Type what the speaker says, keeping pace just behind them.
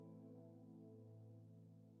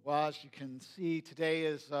Well, as you can see,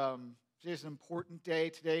 today's an important day.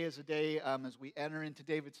 Today is a day as we enter into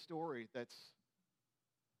David's story that's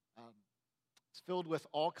um, it's filled with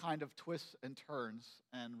all kind of twists and turns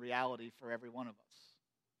and reality for every one of us.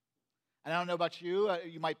 And I don't know about you.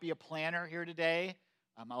 You might be a planner here today.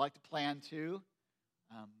 I like to plan too,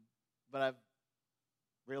 but I've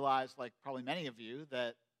realized, like probably many of you,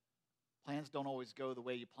 that plans don't always go the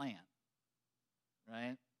way you plan.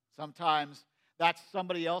 Right? Sometimes that's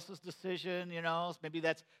somebody else's decision, Maybe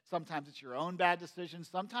sometimes it's your own bad decision.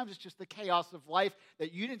 Sometimes it's just the chaos of life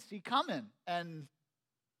that you didn't see coming. And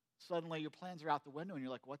suddenly your plans are out the window and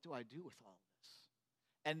you're like, what do I do with all of this?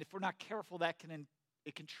 And if we're not careful,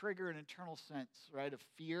 it can trigger an internal sense, right, of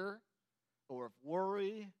fear or of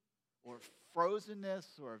worry or of frozenness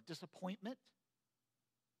or of disappointment.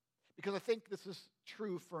 Because I think this is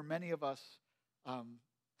true for many of us.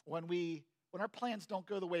 When our plans don't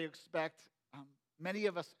go the way you expect, many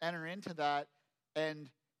of us enter into that, and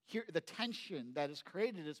here the tension that is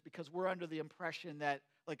created is because we're under the impression that,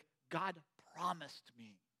 like, God promised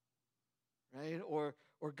me, right? Or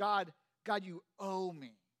God, you owe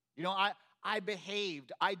me. I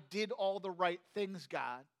behaved. I did all the right things,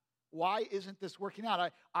 God. Why isn't this working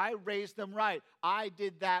out? I raised them right. I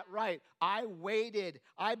did that right. I waited.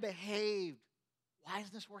 I behaved. Why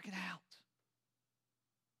isn't this working out?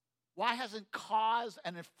 Why hasn't cause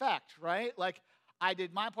and effect, right? Like, I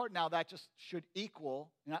did my part, now that just should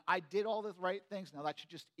equal. I did all the right things, now that should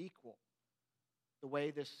just equal the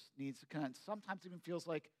way this needs to come. Sometimes it even feels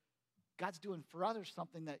like God's doing for others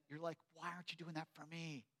something that you're like, why aren't you doing that for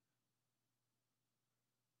me?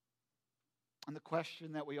 And the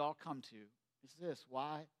question that we all come to is this: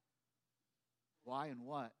 why and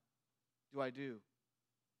what do I do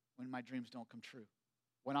when my dreams don't come true?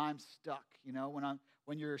 When I'm stuck,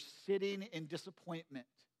 when you're sitting in disappointment.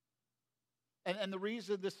 And the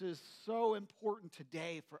reason this is so important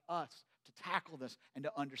today for us to tackle this and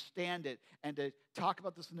to understand it and to talk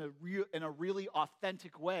about this in a really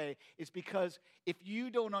authentic way is because if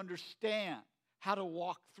you don't understand how to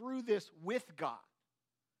walk through this with God,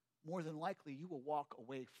 more than likely you will walk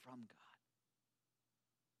away from God.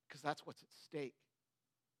 Because that's what's at stake.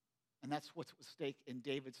 And that's what's at stake in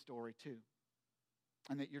David's story too.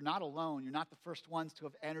 And that you're not alone. You're not the first ones to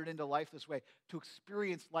have entered into life this way, to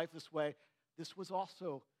experience life this way. This was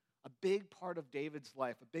also a big part of David's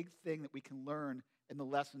life, a big thing that we can learn in the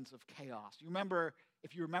lessons of chaos.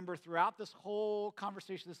 If you remember throughout this whole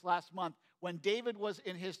conversation this last month, when David was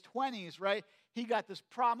in his 20s, right, he got this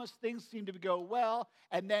promise, things seemed to go well,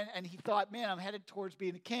 and he thought, man, I'm headed towards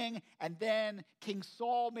being a king. And then King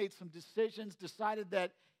Saul made some decisions, decided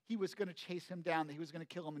that he was going to chase him down, that he was going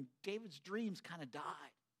to kill him, and David's dreams kind of died.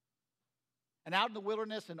 And out in the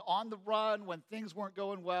wilderness and on the run when things weren't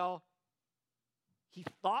going well, he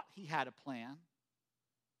thought he had a plan,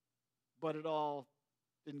 but it all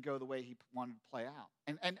didn't go the way he wanted to play out.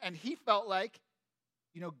 And he felt like,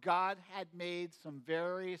 God had made some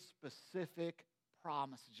very specific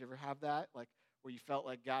promises. Did you ever have that? Like, where you felt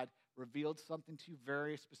like God revealed something to you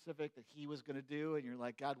very specific that he was going to do, and you're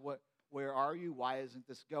like, God, where are you? Why isn't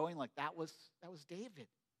this going? Like, that was David. There's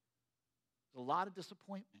a lot of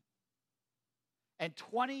disappointment. And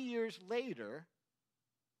 20 years later,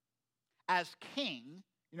 as king,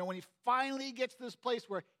 when he finally gets to this place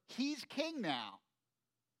where he's king now,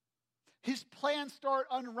 his plans start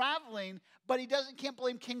unraveling, but he can't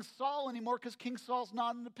blame King Saul anymore because King Saul's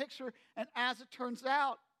not in the picture. And as it turns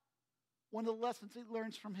out, one of the lessons he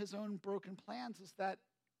learns from his own broken plans is that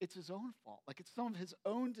it's his own fault. Like, it's some of his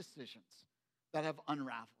own decisions that have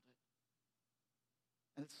unraveled it.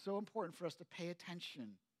 And it's so important for us to pay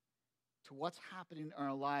attention to what's happening in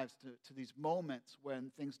our lives, to these moments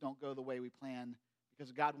when things don't go the way we plan,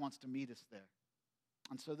 because God wants to meet us there.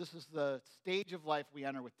 And so this is the stage of life we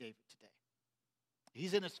enter with David today.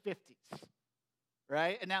 He's in his 50s,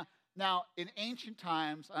 right? And now in ancient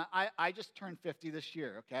times, I just turned 50 this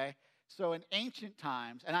year, okay? So in ancient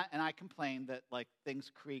times, and I complained that, like,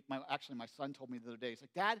 things creak. My son told me the other day, he's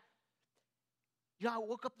like, Dad, I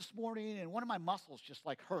woke up this morning and one of my muscles just,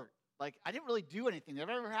 like, hurt. Like, I didn't really do anything. Has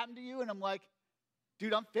that ever happened to you? And I'm like,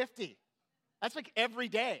 dude, I'm 50. That's like every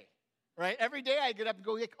day, right? Every day I get up and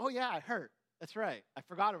go, like, oh yeah, it hurt. That's right. I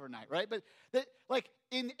forgot overnight, right? But like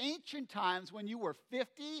in ancient times when you were 50,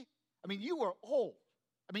 I mean, you were old.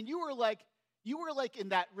 I mean, you were like in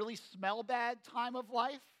that really smell bad time of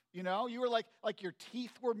life. You were like your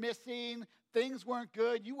teeth were missing. Things weren't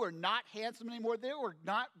good. You were not handsome anymore. There were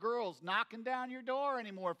not girls knocking down your door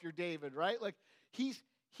anymore if you're David, right? Like, he's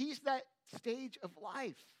that stage of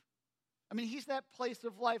life. I mean, he's that place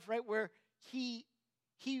of life, right, where he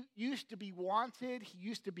he used to be wanted. He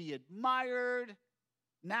used to be admired.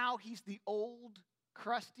 Now he's the old,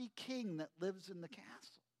 crusty king that lives in the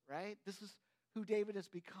castle, right? This is who David has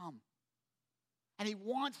become. And he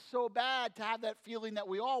wants so bad to have that feeling that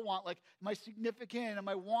we all want, like, am I significant? Am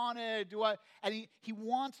I wanted? And he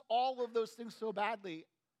wants all of those things so badly,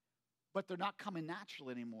 but they're not coming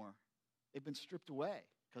natural anymore. They've been stripped away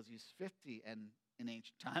because he's 50, and in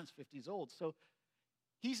ancient times, 50 is old. So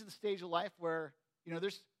he's at the stage of life where,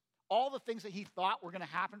 there's all the things that he thought were going to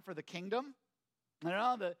happen for the kingdom.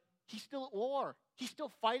 He's still at war. He's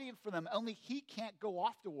still fighting for them. Only he can't go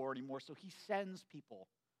off to war anymore, so he sends people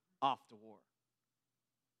off to war.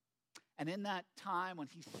 And in that time when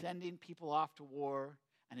he's sending people off to war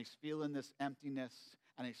and he's feeling this emptiness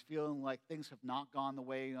and he's feeling like things have not gone the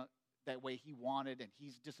way that way he wanted, and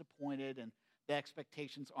he's disappointed and the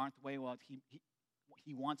expectations aren't the way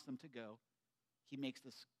he wants them to go, he makes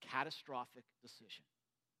this catastrophic decision.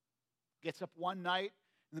 Gets up one night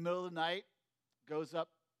in the middle of the night, goes up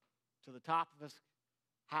to the top of his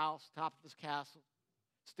house, top of his castle,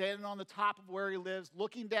 standing on the top of where he lives,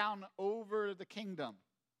 looking down over the kingdom.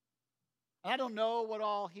 I don't know what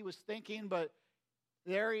all he was thinking, but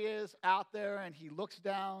there he is out there, and he looks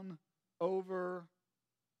down over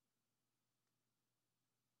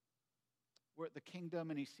where the kingdom,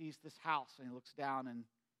 and he sees this house, and he looks down, and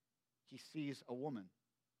he sees a woman,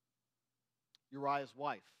 Uriah's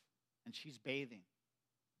wife, and she's bathing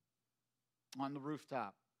on the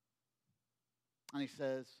rooftop. And he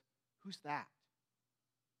says, "Who's that?"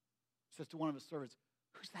 He says to one of his servants,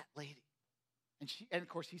 "Who's that lady?" And of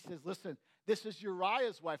course he says, "Listen, this is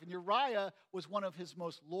Uriah's wife." And Uriah was one of his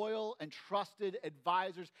most loyal and trusted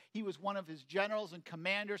advisors. He was one of his generals and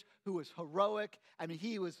commanders who was heroic. I mean,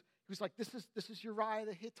 he was like, this is Uriah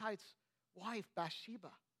the Hittite's wife,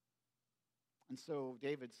 Bathsheba. And so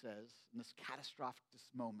David says, in this catastrophic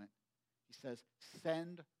moment, he says,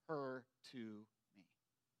 "Send her to me.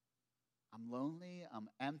 I'm lonely, I'm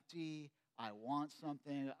empty, I want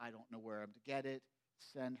something, I don't know where I'm to get it.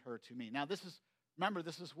 Send her to me." Now this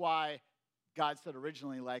is why God said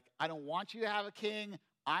originally, like, I don't want you to have a king.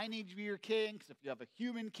 I need you to be your king, because if you have a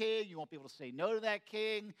human king, you won't be able to say no to that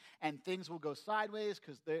king, and things will go sideways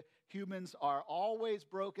because the humans are always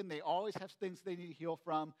broken. They always have things they need to heal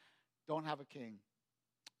from. Don't have a king,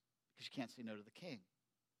 because you can't say no to the king.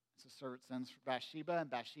 So the servant sends for Bathsheba, and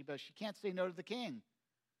Bathsheba, she can't say no to the king.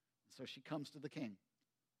 And so she comes to the king.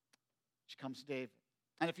 She comes to David.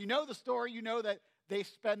 And if you know the story, you know that they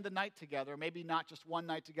spend the night together, maybe not just one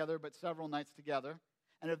night together, but several nights together.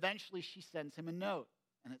 And eventually she sends him a note,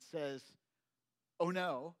 and it says, "Oh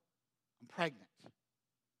no, I'm pregnant."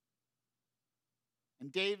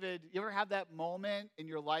 And David, you ever have that moment in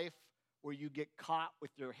your life where you get caught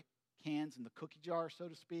with your hands in the cookie jar, so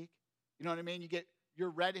to speak? You know what I mean? You're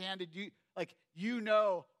red-handed,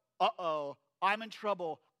 uh-oh, I'm in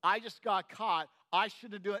trouble. I just got caught. I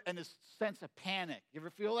shouldn't do it. And this sense of panic. You ever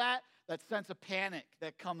feel that? That sense of panic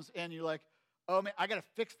that comes in. You're like, oh man, I got to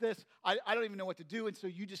fix this. I don't even know what to do. And so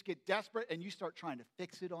you just get desperate and you start trying to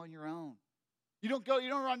fix it on your own. You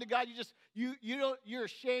don't run to God. You're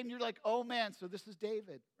ashamed. You're like, oh man, so this is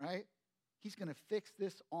David, right? He's going to fix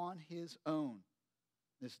this on his own.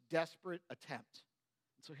 This desperate attempt.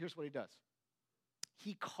 And so here's what he does.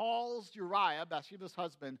 He calls Uriah, Bathsheba's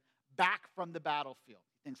husband, back from the battlefield.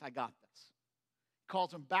 He thinks, I got this. He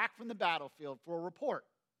calls him back from the battlefield for a report.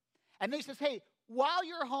 And then he says, hey, while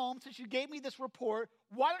you're home, since you gave me this report,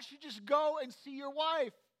 why don't you just go and see your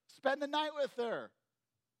wife? Spend the night with her.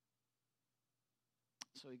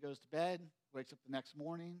 So he goes to bed, wakes up the next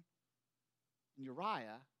morning, and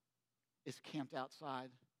Uriah is camped outside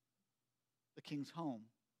the king's home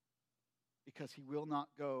because he will not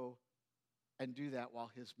go and do that while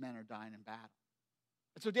his men are dying in battle.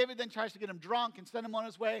 And so David then tries to get him drunk and send him on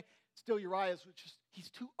his way. Still Uriah is just, he's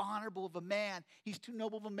too honorable of a man. He's too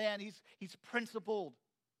noble of a man. He's principled.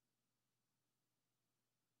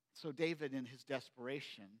 So David, in his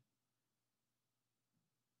desperation,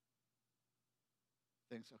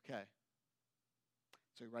 thinks, okay.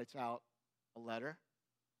 So he writes out a letter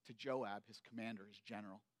to Joab, his commander, his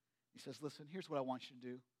general. He says, listen, here's what I want you to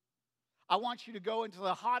do. I want you to go into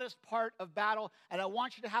the hottest part of battle, and I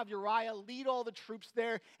want you to have Uriah lead all the troops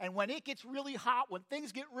there. And when it gets really hot, when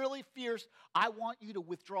things get really fierce, I want you to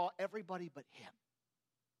withdraw everybody but him.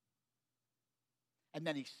 And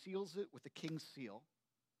then he seals it with the king's seal.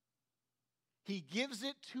 He gives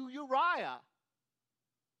it to Uriah,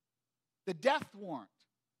 the death warrant.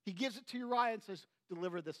 He gives it to Uriah and says,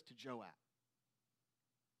 deliver this to Joab.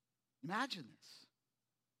 Imagine this.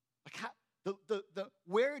 Like how,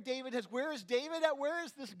 where is David at? Where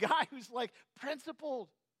is this guy who's like principled?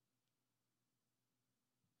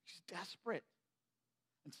 She's desperate.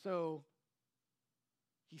 And so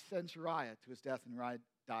he sends Uriah to his death, and Uriah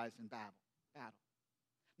dies in battle.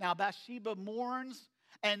 Now Bathsheba mourns,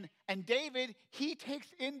 and David, he takes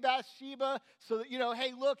in Bathsheba so that,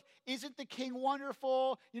 hey, look, isn't the king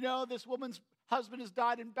wonderful? This woman's husband has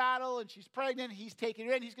died in battle, and she's pregnant. He's taking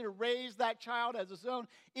her in. He's going to raise that child as his own.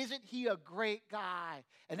 Isn't he a great guy?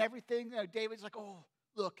 And everything, David's like, oh,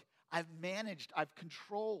 look, I've managed, I've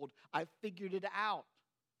controlled, I've figured it out.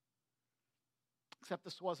 Except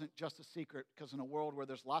this wasn't just a secret, because in a world where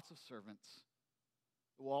there's lots of servants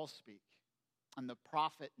who all speak, and the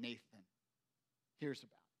prophet Nathan hears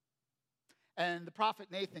about it. And the prophet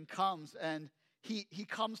Nathan comes, and he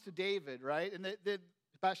comes to David, right? And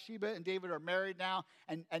Bathsheba and David are married now,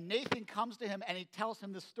 and Nathan comes to him, and he tells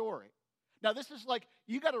him this story. Now, this is like,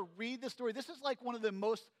 you got to read this story. This is like one of the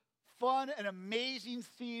most fun and amazing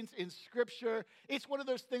scenes in Scripture. It's one of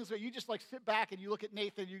those things where you just like sit back and you look at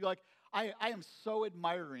Nathan, and you're like, I am so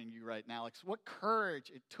admiring you right now. Like, what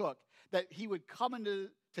courage it took that he would come into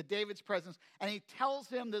David's presence, and he tells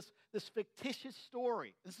him this fictitious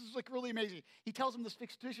story. This is like really amazing. He tells him this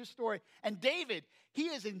fictitious story, and David, he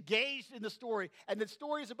is engaged in the story, and the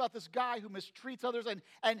story is about this guy who mistreats others,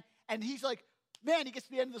 and he's like, man, he gets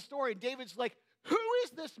to the end of the story, and David's like, who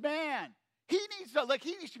is this man? He needs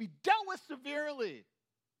to be dealt with severely.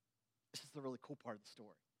 This is the really cool part of the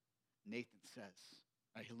story. Nathan says,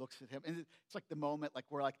 right, he looks at him, and it's like the moment like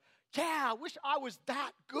we're like, yeah, I wish I was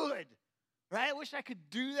that good, right? I wish I could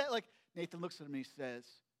do that. Like, Nathan looks at him and he says,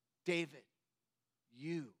 David,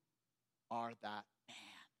 you are that man.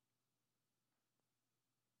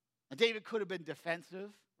 And David could have been defensive,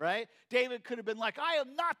 right? David could have been like, I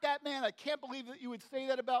am not that man. I can't believe that you would say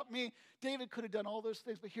that about me. David could have done all those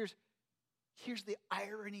things, but here's the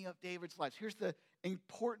irony of David's life. Here's the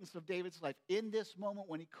importance of David's life. In this moment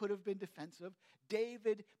when he could have been defensive,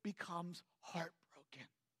 David becomes heartbroken.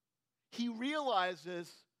 He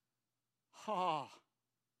realizes, I've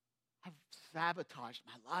sabotaged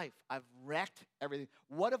my life. I've wrecked everything.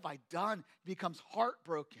 What have I done? He becomes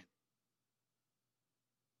heartbroken.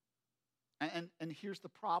 And here's the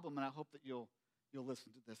problem, and I hope that you'll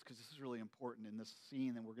listen to this, because this is really important in this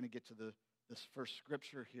scene, and we're going to get to this first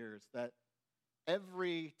scripture here, is that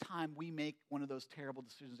every time we make one of those terrible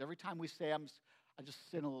decisions, every time we say, I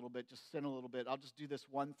just sin a little bit, I'll just do this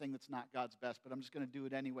one thing that's not God's best, but I'm just going to do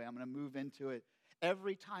it anyway. I'm going to move into it.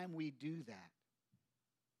 Every time we do that,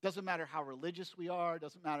 doesn't matter how religious we are,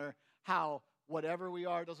 doesn't matter how whatever we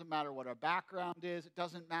are, doesn't matter what our background is, it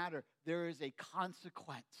doesn't matter. There is a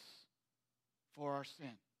consequence for our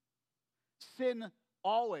sin. Sin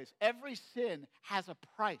always, every sin has a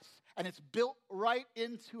price, and it's built right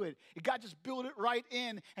into it. God just built it right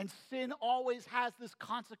in, and sin always has this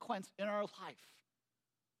consequence in our life.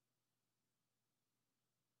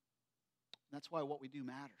 And that's why what we do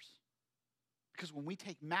matters. Because when we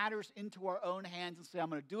take matters into our own hands and say, I'm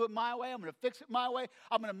going to do it my way, I'm going to fix it my way,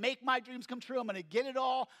 I'm going to make my dreams come true, I'm going to get it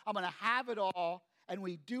all, I'm going to have it all, and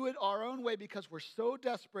we do it our own way because we're so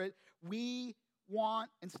desperate, we want,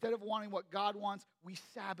 instead of wanting what God wants, we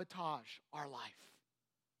sabotage our life.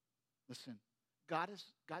 Listen, God's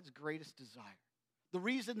greatest desire, the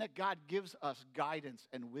reason that God gives us guidance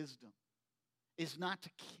and wisdom is not to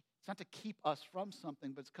keep us from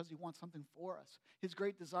something, but it's because he wants something for us. His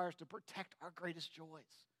great desire is to protect our greatest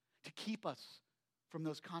joys, to keep us from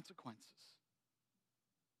those consequences.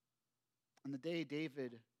 On the day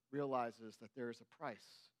David realizes that there is a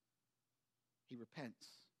price, he repents,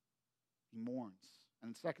 he mourns.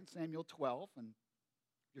 And in 2 Samuel 12, and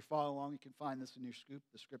if you're following along, you can find this in your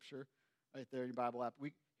the scripture right there in your Bible app.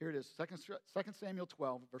 Here it is, 2 Samuel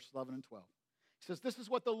 12, verses 11 and 12. He says, this is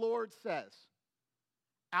what the Lord says.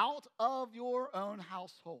 Out of your own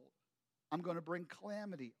household, I'm going to bring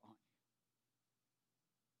calamity on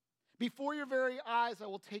you. Before your very eyes, I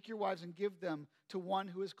will take your wives and give them to one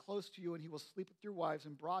who is close to you, and he will sleep with your wives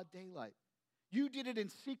in broad daylight. You did it in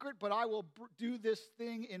secret, but I will do this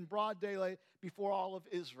thing in broad daylight before all of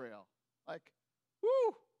Israel. Like,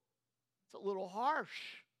 whoo, it's a little harsh.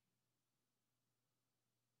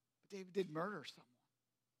 But David did murder someone.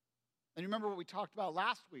 And you remember what we talked about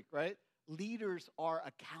last week, right? Leaders are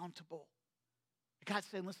accountable. God's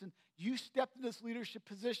saying, listen, you stepped in this leadership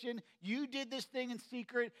position. You did this thing in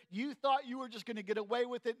secret. You thought you were just going to get away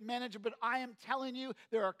with it, manager, but I am telling you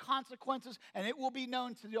there are consequences, and it will be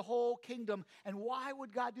known to the whole kingdom. And why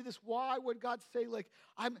would God do this? Why would God say, like,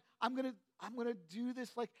 I'm going to do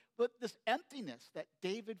this? Like, but this emptiness that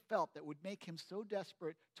David felt that would make him so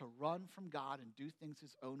desperate to run from God and do things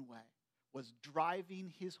his own way was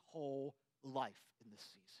driving his whole life in this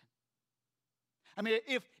season. I mean,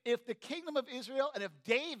 if the kingdom of Israel and if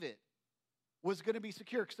David was going to be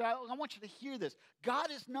secure, because I want you to hear this.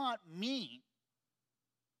 God is not mean.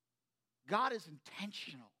 God is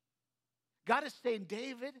intentional. God is saying,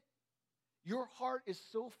 David, your heart is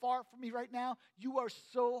so far from me right now. You are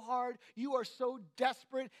so hard. You are so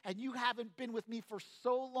desperate. And you haven't been with me for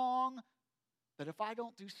so long that if I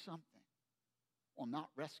don't do something, I'll not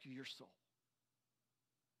rescue your soul.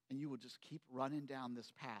 And you will just keep running down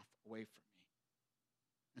this path away from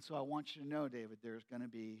me. And so I want you to know, David, there's going to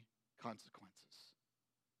be consequences.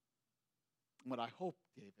 And what I hope,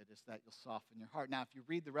 David, is that you'll soften your heart. Now, if you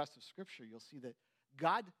read the rest of Scripture, you'll see that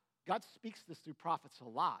God speaks this through prophets a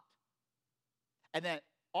lot. And that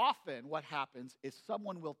often what happens is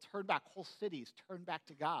someone will turn back, whole cities turn back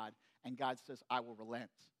to God, and God says, I will relent.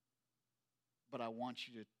 But I want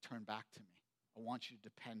you to turn back to me. I want you to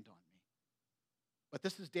depend on me. But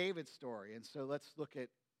this is David's story, and so let's look at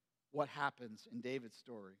what happens in David's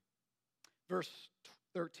story. Verse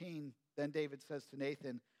 13, then David says to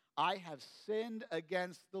Nathan, I have sinned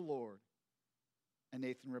against the Lord. And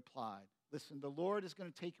Nathan replied, listen, the Lord is going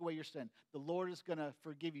to take away your sin. The Lord is going to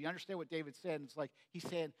forgive you. You understand what David said? It's like he's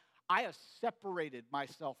saying, I have separated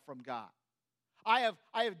myself from God. I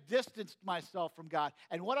have distanced myself from God.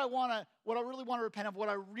 And what I really want to repent of, what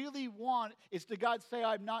I really want is to God say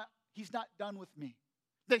he's not done with me.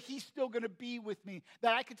 That he's still going to be with me.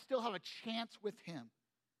 That I could still have a chance with him.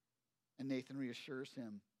 And Nathan reassures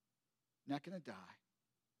him, you're not going to die.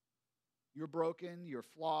 You're broken, you're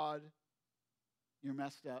flawed, you're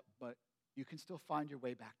messed up, but you can still find your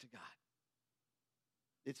way back to God.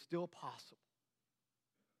 It's still possible.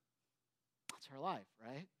 That's our life,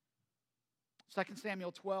 right? 2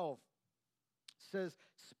 Samuel 12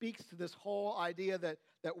 speaks to this whole idea that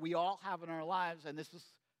we all have in our lives, and this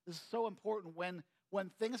is so important when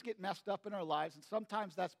things get messed up in our lives, and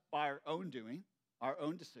sometimes that's by our own doing, our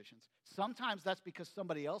own decisions. Sometimes that's because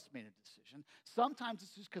somebody else made a decision. Sometimes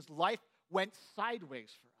it's just because life went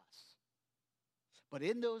sideways for us. But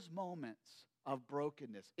in those moments of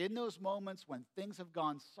brokenness, in those moments when things have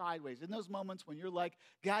gone sideways, in those moments when you're like,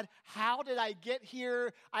 God, how did I get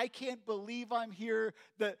here? I can't believe I'm here.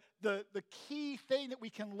 The key thing that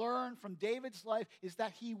we can learn from David's life is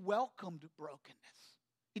that he welcomed brokenness.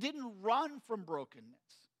 He didn't run from brokenness.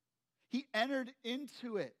 He entered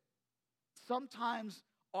into it. Sometimes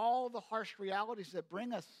all the harsh realities that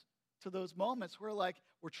bring us to those moments,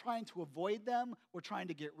 we're trying to avoid them, we're trying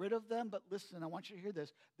to get rid of them, but listen, I want you to hear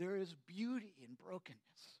this. There is beauty in brokenness.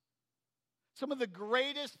 Some of the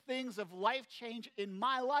greatest things of life change in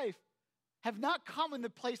my life have not come in the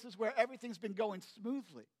places where everything's been going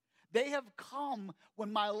smoothly. They have come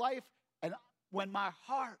when my life and when my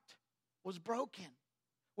heart was broken.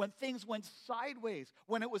 When things went sideways,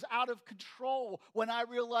 when it was out of control, when I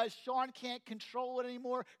realized Sean can't control it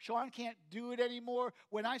anymore, Sean can't do it anymore,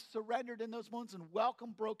 when I surrendered in those moments and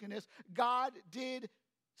welcomed brokenness, God did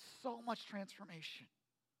so much transformation.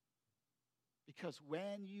 Because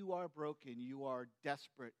when you are broken, you are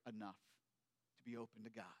desperate enough to be open to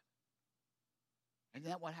God. And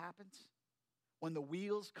then what happens? When the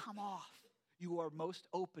wheels come off, you are most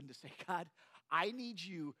open to say, God, I need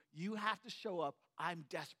you. You have to show up. I'm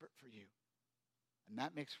desperate for you. And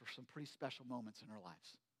that makes for some pretty special moments in our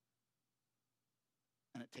lives.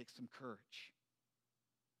 And it takes some courage.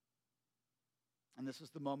 And this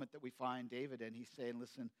is the moment that we find David in. He's saying,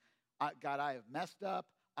 listen, God, I have messed up.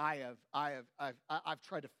 I've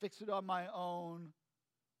tried to fix it on my own.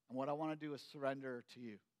 And what I want to do is surrender to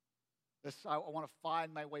you. I want to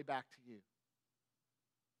find my way back to you.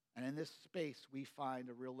 And in this space, we find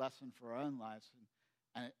a real lesson for our own lives.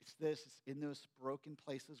 And it's in those broken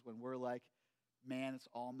places when we're like, man, it's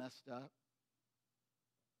all messed up.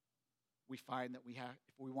 We find that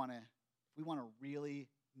if we want to really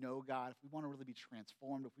know God, if we want to really be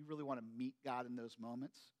transformed, if we really want to meet God in those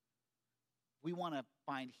moments, we want to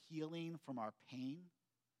find healing from our pain.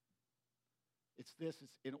 It's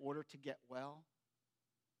in order to get well,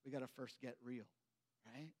 we got to first get real,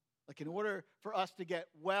 right? Like in order for us to get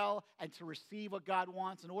well and to receive what God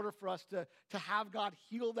wants, in order for us to have God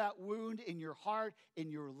heal that wound in your heart, in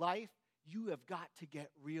your life, you have got to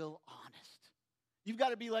get real honest. You've got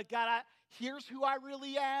to be like, God, here's who I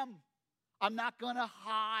really am. I'm not going to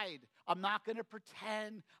hide. I'm not going to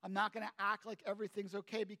pretend. I'm not going to act like everything's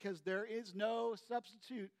okay, because there is no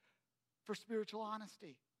substitute for spiritual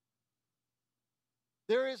honesty.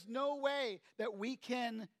 There is no way that we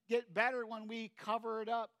can get better when we cover it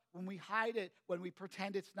up, when we hide it, when we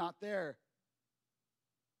pretend it's not there.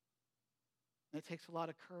 And it takes a lot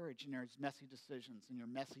of courage in your messy decisions and your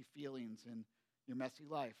messy feelings and your messy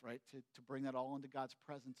life, right? To bring that all into God's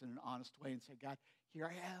presence in an honest way and say, God, here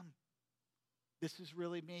I am. This is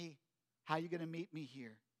really me. How are you going to meet me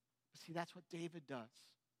here? But see, that's what David does.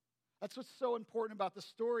 That's what's so important about the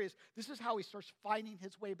story is this is how he starts finding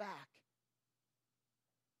his way back.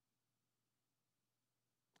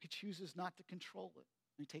 He chooses not to control it.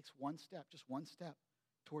 And he takes one step, just one step,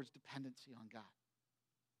 towards dependency on God.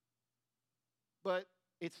 But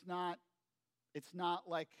it's not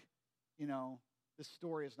like, this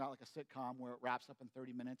story is not like a sitcom where it wraps up in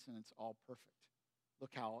 30 minutes and it's all perfect.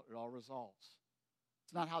 Look how it all resolves.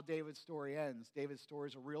 It's not how David's story ends. David's story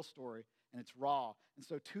is a real story, and it's raw. And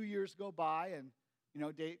so 2 years go by, and,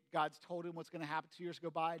 God's told him what's going to happen. 2 years go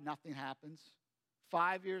by, nothing happens.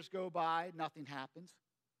 5 years go by, nothing happens.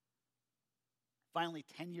 Finally,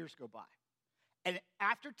 10 years go by. And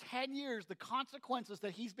after 10 years, the consequences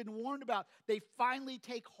that he's been warned about, they finally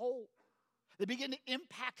take hold. They begin to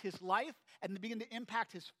impact his life, and they begin to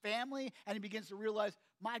impact his family, and he begins to realize,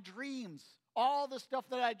 my dreams, all the stuff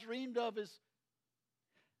that I dreamed of it's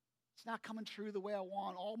not coming true the way I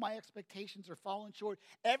want. All my expectations are falling short.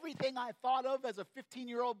 Everything I thought of as a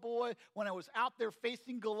 15-year-old boy when I was out there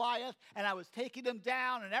facing Goliath and I was taking him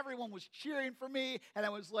down and everyone was cheering for me and I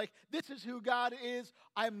was like, this is who God is.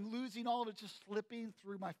 I'm losing all of it, just slipping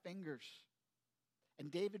through my fingers. And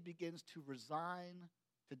David begins to resign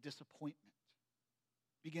to disappointment.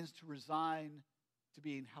 Begins to resign to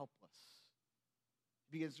being helpless.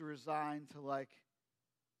 He begins to resign to I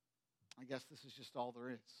guess this is just all there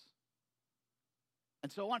is.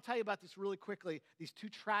 And so I want to tell you about this really quickly, these two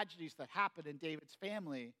tragedies that happened in David's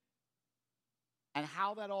family and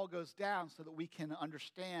how that all goes down so that we can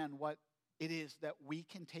understand what it is that we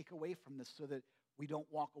can take away from this so that we don't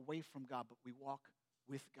walk away from God, but we walk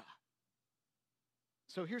with God.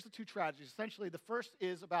 So here's the two tragedies. Essentially, the first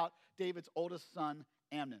is about David's oldest son,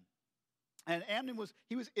 Amnon. And Amnon was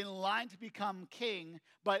in line to become king,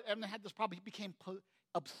 but Amnon had this problem. He became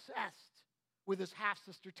obsessed with his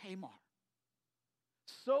half-sister Tamar.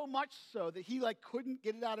 So much so that he couldn't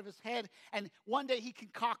get it out of his head. And one day he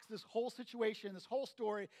concocts this whole situation, this whole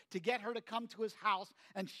story to get her to come to his house.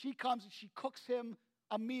 And she comes and she cooks him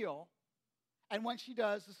a meal. And when she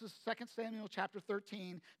does, this is 2 Samuel chapter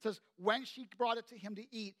 13, it says, when she brought it to him to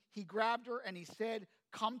eat, he grabbed her and he said,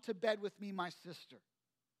 come to bed with me, my sister.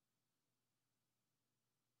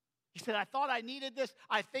 He said, I thought I needed this.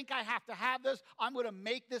 I think I have to have this. I'm going to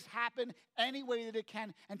make this happen any way that it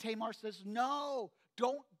can. And Tamar says, no,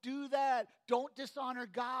 don't do that. Don't dishonor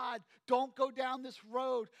God. Don't go down this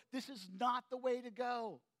road. This is not the way to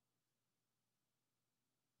go.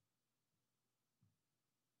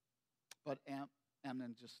 But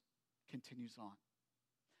Amnon just continues on.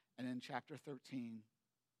 And in chapter 13,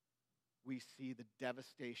 we see the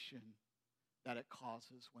devastation that it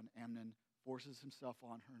causes when Amnon forces himself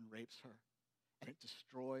on her and rapes her. And it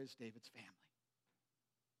destroys David's family.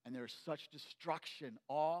 And there's such destruction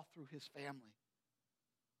all through his family.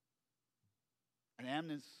 And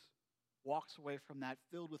Amnon walks away from that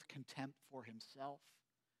filled with contempt for himself,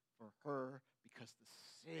 for her, because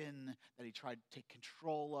the sin that he tried to take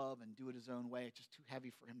control of and do it his own way, it's just too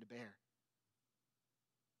heavy for him to bear.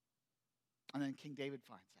 And then King David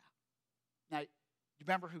finds out. Now, you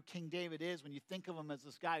remember who King David is when you think of him as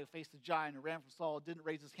this guy who faced a giant and ran from Saul, didn't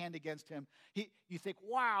raise his hand against him. You think,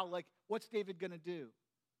 wow, what's David going to do?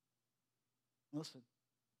 Listen,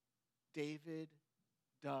 David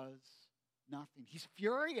does nothing. He's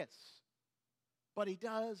furious, but he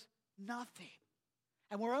does nothing.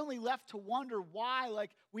 And we're only left to wonder why,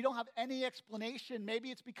 we don't have any explanation. Maybe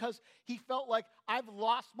it's because he felt like, I've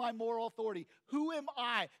lost my moral authority. Who am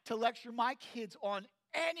I to lecture my kids on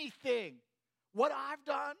anything? What I've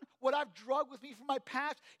done, what I've drugged with me from my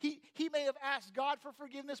past, he may have asked God for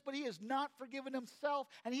forgiveness, but he has not forgiven himself,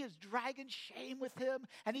 and he is dragging shame with him,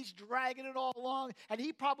 and he's dragging it all along, and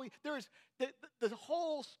he probably, the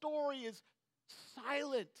whole story is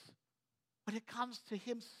silent when it comes to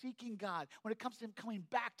him seeking God, when it comes to him coming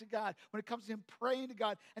back to God, when it comes to him praying to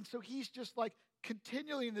God, and so he's just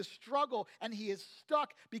continually in this struggle, and he is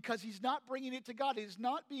stuck because he's not bringing it to God. He's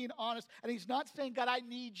not being honest, and he's not saying, God, I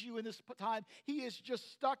need you in this time. He is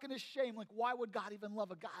just stuck in his shame. Why would God even love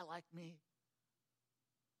a guy like me?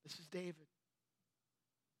 This is David.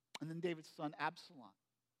 And then David's son, Absalom.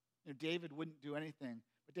 David wouldn't do anything,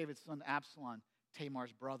 but David's son, Absalom,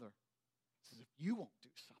 Tamar's brother, says, if you won't do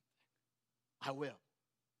something, I will.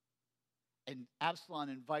 And Absalom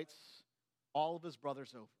invites all of his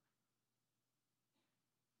brothers over,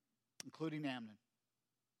 including Amnon.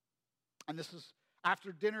 And this is,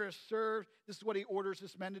 After dinner is served, this is what he orders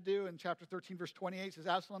his men to do. In chapter 13, verse 28, says,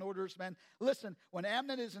 Absalom orders men, listen, when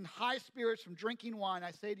Amnon is in high spirits from drinking wine,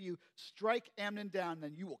 I say to you, strike Amnon down,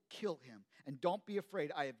 then you will kill him. And don't be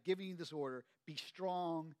afraid. I have given you this order. Be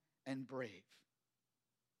strong and brave.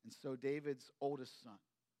 And so David's oldest son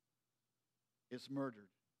is murdered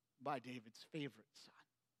by David's favorite son.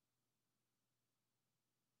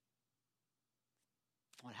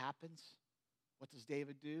 What happens? What does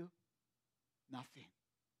David do? Nothing.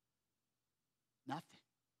 Nothing.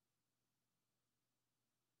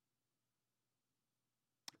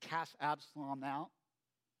 Cast Absalom out.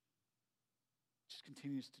 Just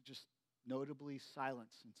continues to just notably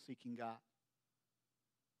silence and seeking God.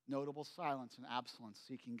 Notable silence and Absalom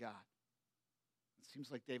seeking God. It seems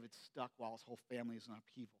like David's stuck while his whole family is in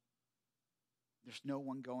upheaval. There's no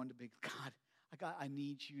one going to be, God, I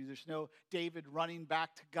need you. There's no David running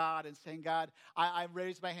back to God and saying, God, I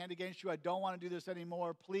raised my hand against you. I don't want to do this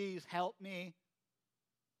anymore. Please help me.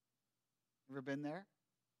 Ever been there?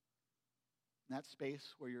 In that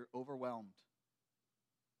space where you're overwhelmed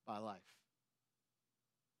by life.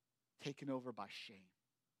 Taken over by shame.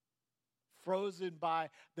 Frozen by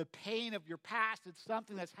the pain of your past. It's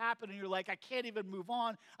something that's happened and you're like, I can't even move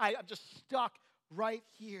on. I'm just stuck right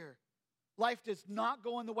here. Life does not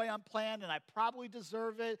go in the way I'm planned, and I probably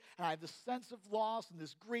deserve it, and I have this sense of loss and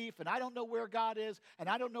this grief, and I don't know where God is, and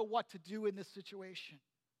I don't know what to do in this situation.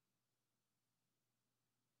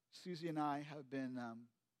 Susie and I have been,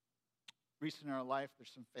 recent in our life,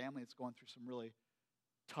 there's some family that's going through some really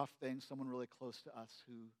tough things, someone really close to us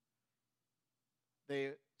who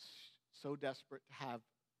they're so desperate to have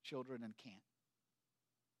children and can't,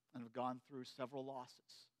 and have gone through several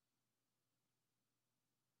losses.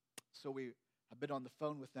 So we have been on the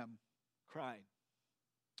phone with them crying.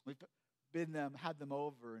 We've had them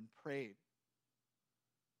over and prayed.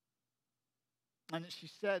 And she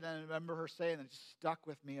said, and I remember her saying, and it just stuck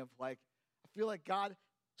with me, of like, I feel like God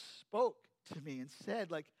spoke to me and said,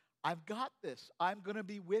 like, I've got this. I'm going to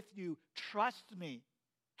be with you. Trust me.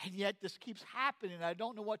 And yet this keeps happening, and I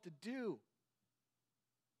don't know what to do.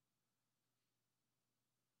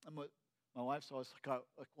 And my wife's always like,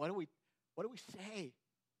 what do we say?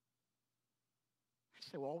 I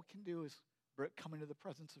say, well, all we can do is come into the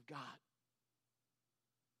presence of God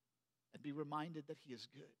and be reminded that he is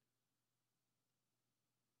good.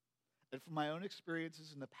 And from my own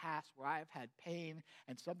experiences in the past where I have had pain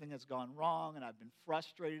and something has gone wrong and I've been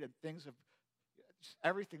frustrated and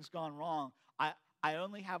everything's gone wrong, I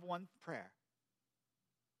only have one prayer,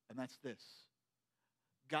 and that's this.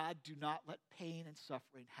 God, do not let pain and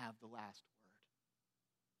suffering have the last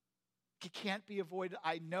word. It can't be avoided.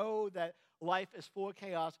 I know that life is full of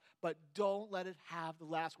chaos, but don't let it have the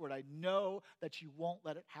last word. I know that you won't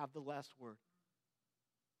let it have the last word,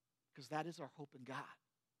 because that is our hope in God.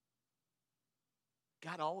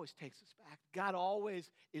 God always takes us back. God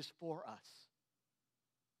always is for us.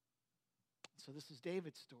 So this is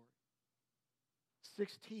David's story.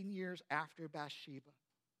 16 years after Bathsheba,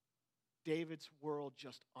 David's world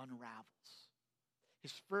just unravels.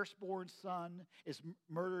 His firstborn son is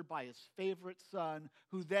murdered by his favorite son,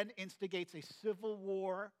 who then instigates a civil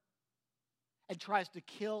war and tries to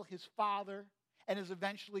kill his father, and is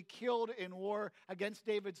eventually killed in war against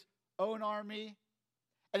David's own army.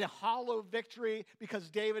 And a hollow victory because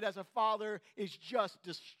David as a father is just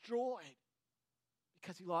destroyed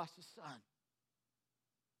because he lost his son.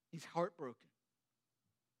 He's heartbroken.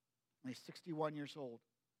 And he's 61 years old.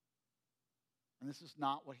 And this is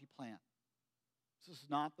not what he planned. This is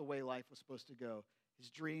not the way life was supposed to go. His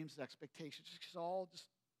dreams, his expectations, it's all just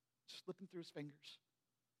slipping through his fingers.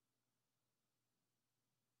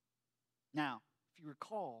 Now, if you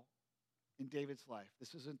recall, in David's life,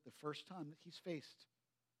 this isn't the first time that he's faced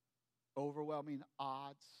overwhelming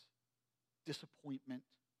odds, disappointment.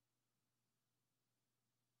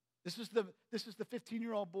 This is the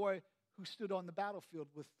 15-year-old boy who stood on the battlefield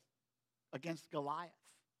against Goliath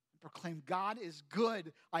and proclaimed, God is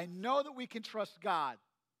good. I know that we can trust God.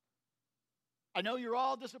 I know you're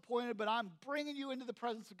all disappointed, but I'm bringing you into the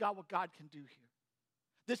presence of God, what God can do here.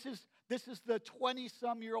 This is the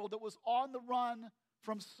 20-some-year-old that was on the run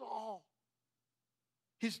from Saul.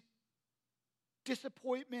 His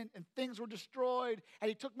disappointment and things were destroyed, and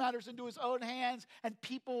he took matters into his own hands, and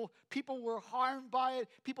people were harmed by it.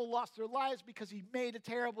 People lost their lives because he made a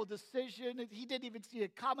terrible decision, and he didn't even see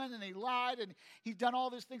it coming, and he lied, and he's done all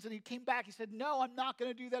these things, and he came back. He said, no, I'm not going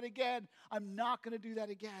to do that again. I'm not going to do that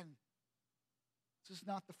again. This is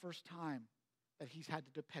not the first time that he's had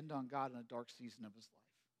to depend on God in a dark season of his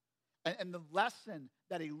life. And the lesson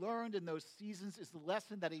that he learned in those seasons is the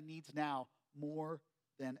lesson that he needs now more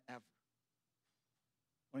than ever.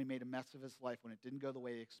 when he made a mess of his life, when it didn't go the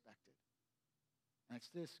way he expected. And it's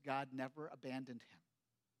this: God never abandoned him.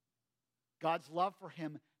 God's love for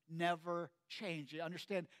him never changed. You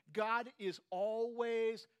understand? God is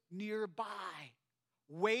always nearby,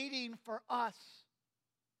 waiting for us,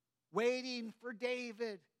 waiting for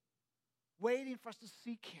David, waiting for us to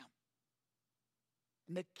seek him.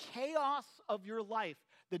 And the chaos of your life,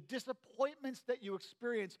 the disappointments that you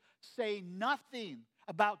experience, say nothing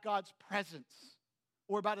about God's presence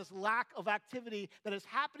or about his lack of activity that is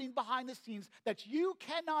happening behind the scenes that you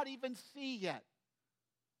cannot even see yet.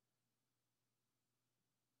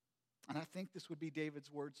 And I think this would be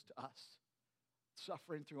David's words to us,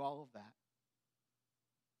 suffering through all of that.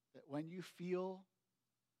 That when you feel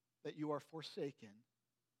that you are forsaken,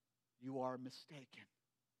 you are mistaken.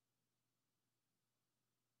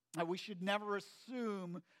 And we should never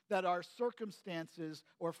assume that our circumstances,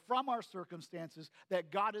 or from our circumstances,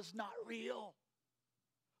 that God is not real,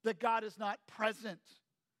 that God is not present.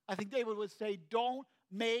 I think David would say, don't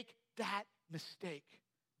make that mistake.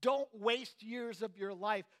 Don't waste years of your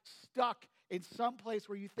life stuck in some place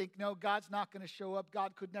where you think, no, God's not going to show up.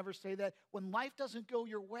 God could never say that. When life doesn't go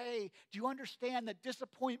your way, do you understand that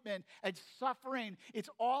disappointment and suffering, it's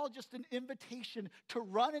all just an invitation to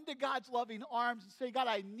run into God's loving arms and say, God,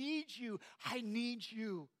 I need you. I need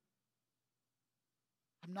you.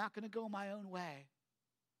 I'm not going to go my own way.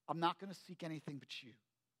 I'm not going to seek anything but you.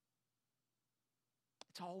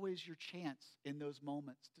 It's always your chance in those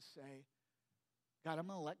moments to say, God, I'm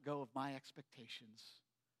going to let go of my expectations,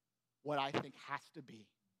 what I think has to be,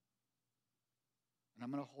 and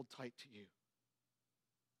I'm going to hold tight to you.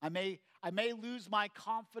 I may lose my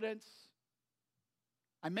confidence.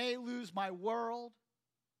 I may lose my world,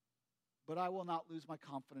 but I will not lose my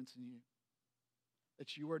confidence in you,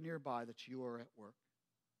 that you are nearby, that you are at work.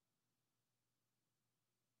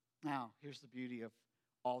 Now, here's the beauty of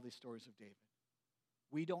all these stories of David.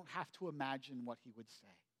 We don't have to imagine what he would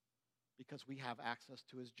say, because we have access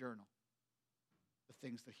to his journal, the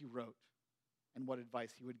things that he wrote, and what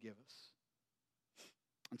advice he would give us.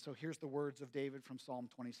 And so here's the words of David from Psalm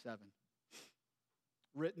 27.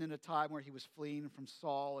 Written in a time where he was fleeing from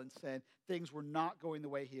Saul and said things were not going the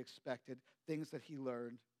way he expected, things that he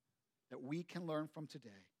learned that we can learn from today.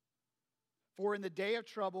 For in the day of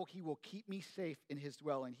trouble, he will keep me safe in his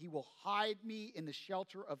dwelling. He will hide me in the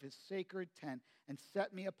shelter of his sacred tent and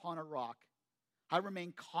set me upon a rock. I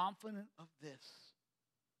remain confident of this: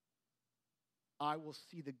 I will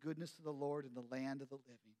see the goodness of the Lord in the land of the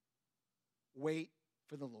living. Wait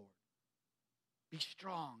for the Lord. Be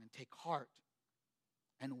strong and take heart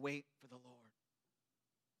and wait for the Lord.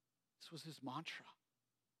 This was his mantra.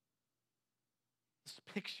 This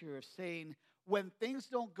picture of saying, when things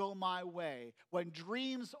don't go my way, when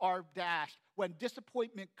dreams are dashed, when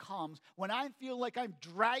disappointment comes, when I feel like I'm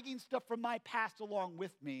dragging stuff from my past along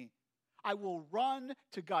with me, I will run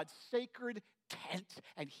to God's sacred tent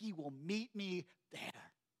and he will meet me there.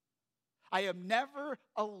 I am never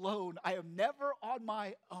alone. I am never on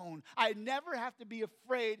my own. I never have to be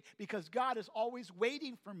afraid, because God is always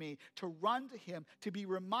waiting for me to run to him, to be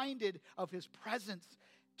reminded of his presence,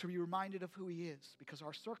 to be reminded of who he is. Because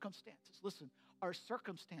our circumstances, listen, our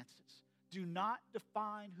circumstances do not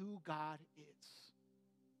define who God is.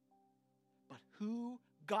 But who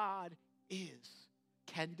God is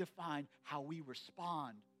can define how we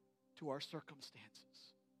respond to our circumstances.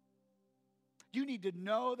 You need to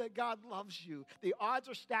know that God loves you. The odds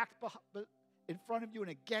are stacked in front of you and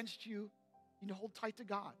against you. You need to hold tight to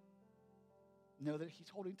God. Know that he's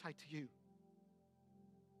holding tight to you.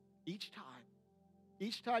 Each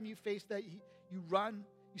time you face that, you run,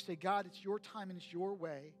 you say, God, it's your time and it's your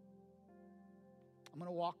way. I'm going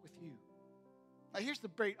to walk with you. Now, here's the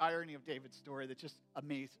great irony of David's story that just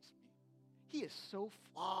amazes me. He is so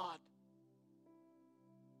flawed.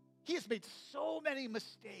 He has made so many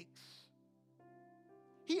mistakes.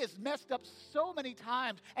 He has messed up so many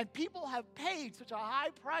times, and people have paid such a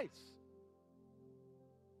high price.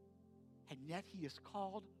 And yet he is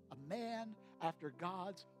called a man after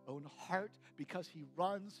God's own heart, because he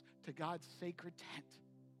runs to God's sacred tent.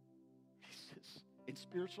 He says, in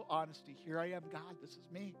spiritual honesty, here I am, God, this is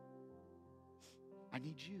me. I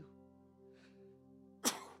need you.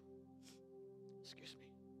 Excuse me.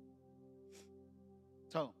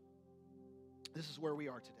 So, this is where we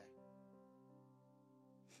are today.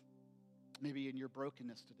 Maybe in your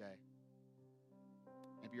brokenness today.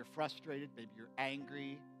 Maybe you're frustrated. Maybe you're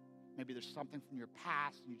angry. Maybe there's something from your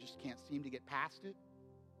past and you just can't seem to get past it.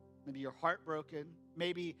 Maybe you're heartbroken.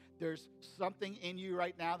 Maybe there's something in you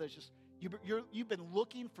right now that's just, You've been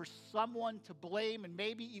looking for someone to blame, and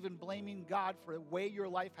maybe even blaming God for the way your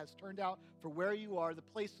life has turned out, for where you are, the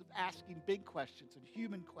place of asking big questions and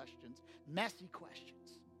human questions, messy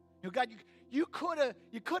questions. God, you could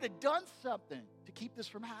have done something to keep this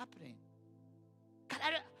from happening. God,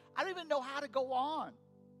 I don't even know how to go on.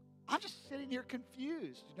 I'm just sitting here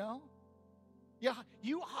confused, Yeah,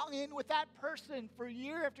 you hung in with that person for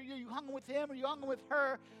year after year. You hung with him or you hung with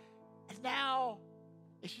her, and now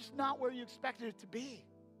it's just not where you expected it to be.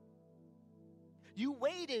 You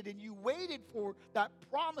waited and you waited for that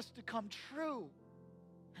promise to come true,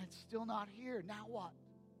 and it's still not here. Now what?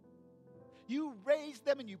 You raised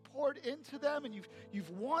them and you poured into them, and you've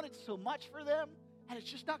wanted so much for them, and it's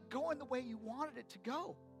just not going the way you wanted it to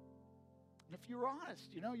go. And if you're honest,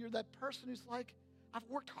 you're that person who's like, I've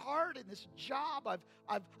worked hard in this job.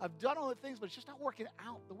 I've done all the things, but it's just not working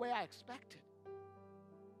out the way I expected.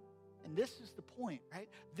 And this is the point, right?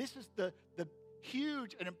 This is the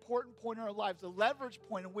huge and important point in our lives, the leverage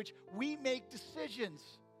point in which we make decisions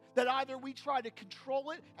that either we try to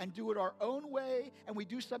control it and do it our own way, and we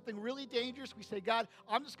do something really dangerous. We say, God,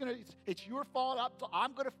 it's your fault.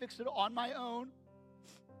 I'm going to fix it on my own.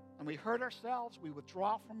 And we hurt ourselves. We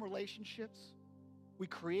withdraw from relationships. We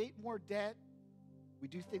create more debt. We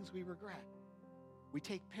do things we regret. We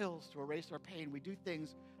take pills to erase our pain. We do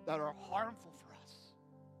things that are harmful for us.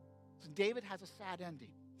 So David has a sad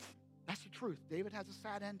ending. That's the truth. David has a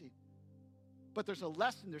sad ending. But there's a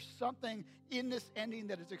lesson. There's something in this ending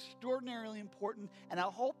that is extraordinarily important. And I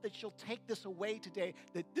hope that you'll take this away today,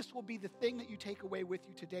 that this will be the thing that you take away with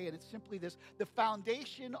you today. And it's simply this: the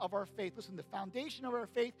foundation of our faith. Listen, the foundation of our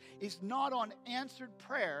faith is not on answered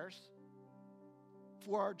prayers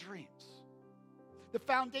for our dreams. The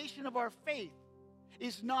foundation of our faith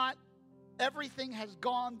is not everything has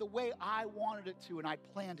gone the way I wanted it to and I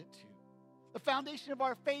planned it to. The foundation of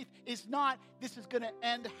our faith is not this is going to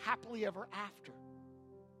end happily ever after.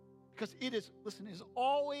 Because it is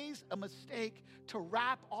always a mistake to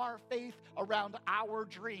wrap our faith around our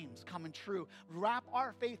dreams coming true. Wrap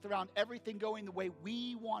our faith around everything going the way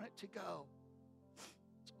we want it to go.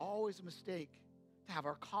 It's always a mistake to have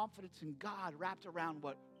our confidence in God wrapped around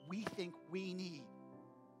what we think we need.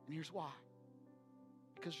 And here's why.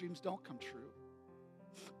 Because dreams don't come true.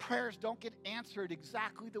 Prayers don't get answered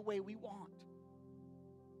exactly the way we want.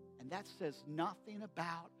 And that says nothing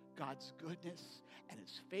about God's goodness and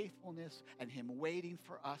his faithfulness and him waiting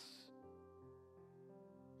for us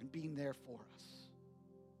and being there for us.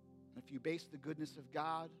 And if you base the goodness of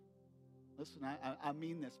God, listen, I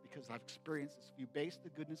mean this because I've experienced this. If you base the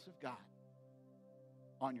goodness of God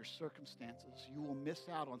on your circumstances, you will miss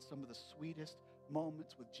out on some of the sweetest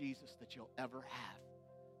moments with Jesus that you'll ever have,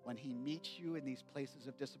 when he meets you in these places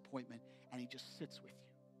of disappointment and he just sits with you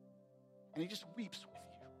and he just weeps with you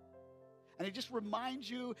and he just reminds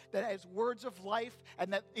you that it has words of life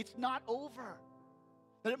and that it's not over,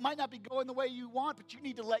 that it might not be going the way you want, but you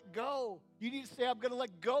need to let go. You need to say, I'm going to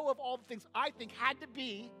let go of all the things I think had to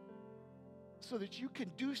be so that you can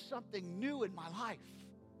do something new in my life.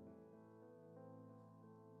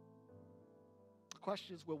 The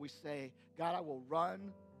question is, will we say, God, I will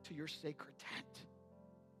run to your sacred tent.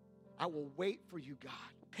 I will wait for you, God.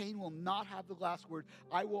 Pain will not have the last word.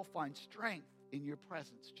 I will find strength in your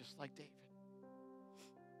presence, just like David.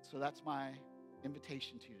 So that's my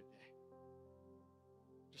invitation to you today.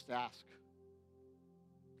 Just to ask,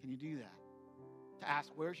 can you do that? To ask,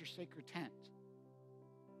 where's your sacred tent?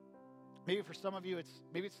 Maybe for some of you,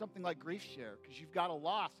 it's something like grief share, because you've got a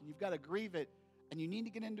loss and you've got to grieve it, and you need to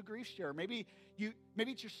get into grief share. Maybe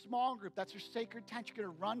it's your small group. That's your sacred tent. You're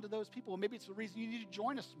going to run to those people. Maybe it's the reason you need to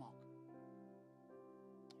join a small group.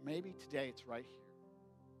 Maybe today it's right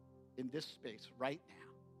here, in this space, right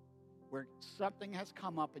now, where something has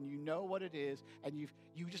come up and you know what it is, and you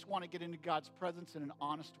just want to get into God's presence in an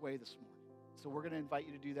honest way this morning. So we're going to invite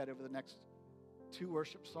you to do that over the next 2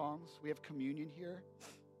 worship songs. We have communion here.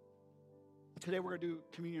 Today we're going to do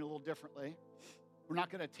communion a little differently. We're not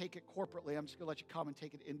going to take it corporately. I'm just going to let you come and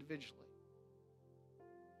take it individually.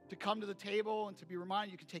 To come to the table and to be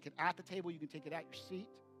reminded, you can take it at the table, you can take it at your seat.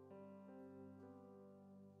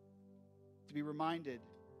 To be reminded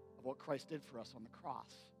of what Christ did for us on the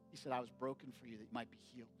cross. He said, I was broken for you that you might be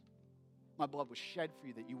healed. My blood was shed for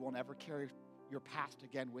you that you won't ever carry your past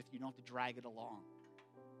again with you. You don't have to drag it along.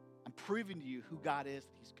 I'm proving to you who God is,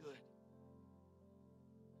 that he's good.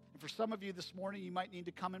 And for some of you this morning, you might need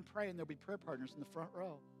to come and pray, and there'll be prayer partners in the front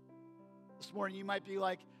row. This morning, you might be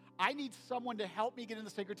like, I need someone to help me get in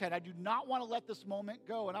the sacred tent. I do not want to let this moment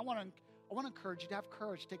go. And I want to encourage you to have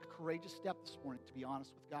courage, to take a courageous step this morning, to be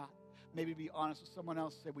honest with God. maybe be honest with someone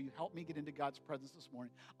else. Say, will you help me get into God's presence this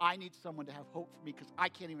morning? I need someone to have hope for me because I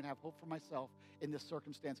can't even have hope for myself in this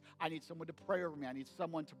circumstance. I need someone to pray over me. I need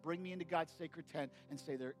someone to bring me into God's sacred tent and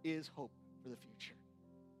say there is hope for the future.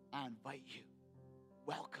 I invite you,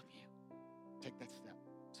 welcome you. Take that step.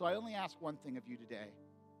 So I only ask one thing of you today.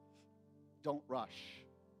 Don't rush.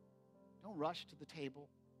 Don't rush to the table.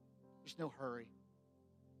 There's no hurry.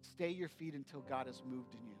 Stay your feet until God has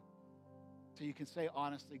moved in you. So you can say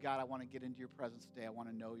honestly, God, I want to get into your presence today. I want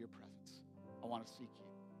to know your presence. I want to seek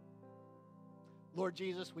you. Lord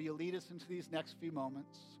Jesus, will you lead us into these next few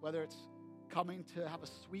moments, whether it's coming to have a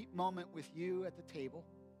sweet moment with you at the table,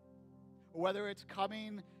 or whether it's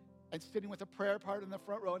coming and sitting with a prayer partner in the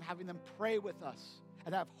front row and having them pray with us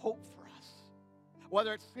and have hope for us.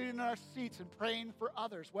 Whether it's sitting in our seats and praying for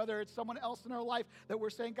others, whether it's someone else in our life that we're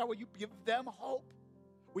saying, God, will you give them hope?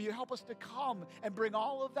 Will you help us to come and bring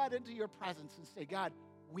all of that into your presence and say, God,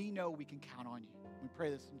 we know we can count on you. We pray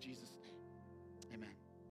this in Jesus' name. Amen.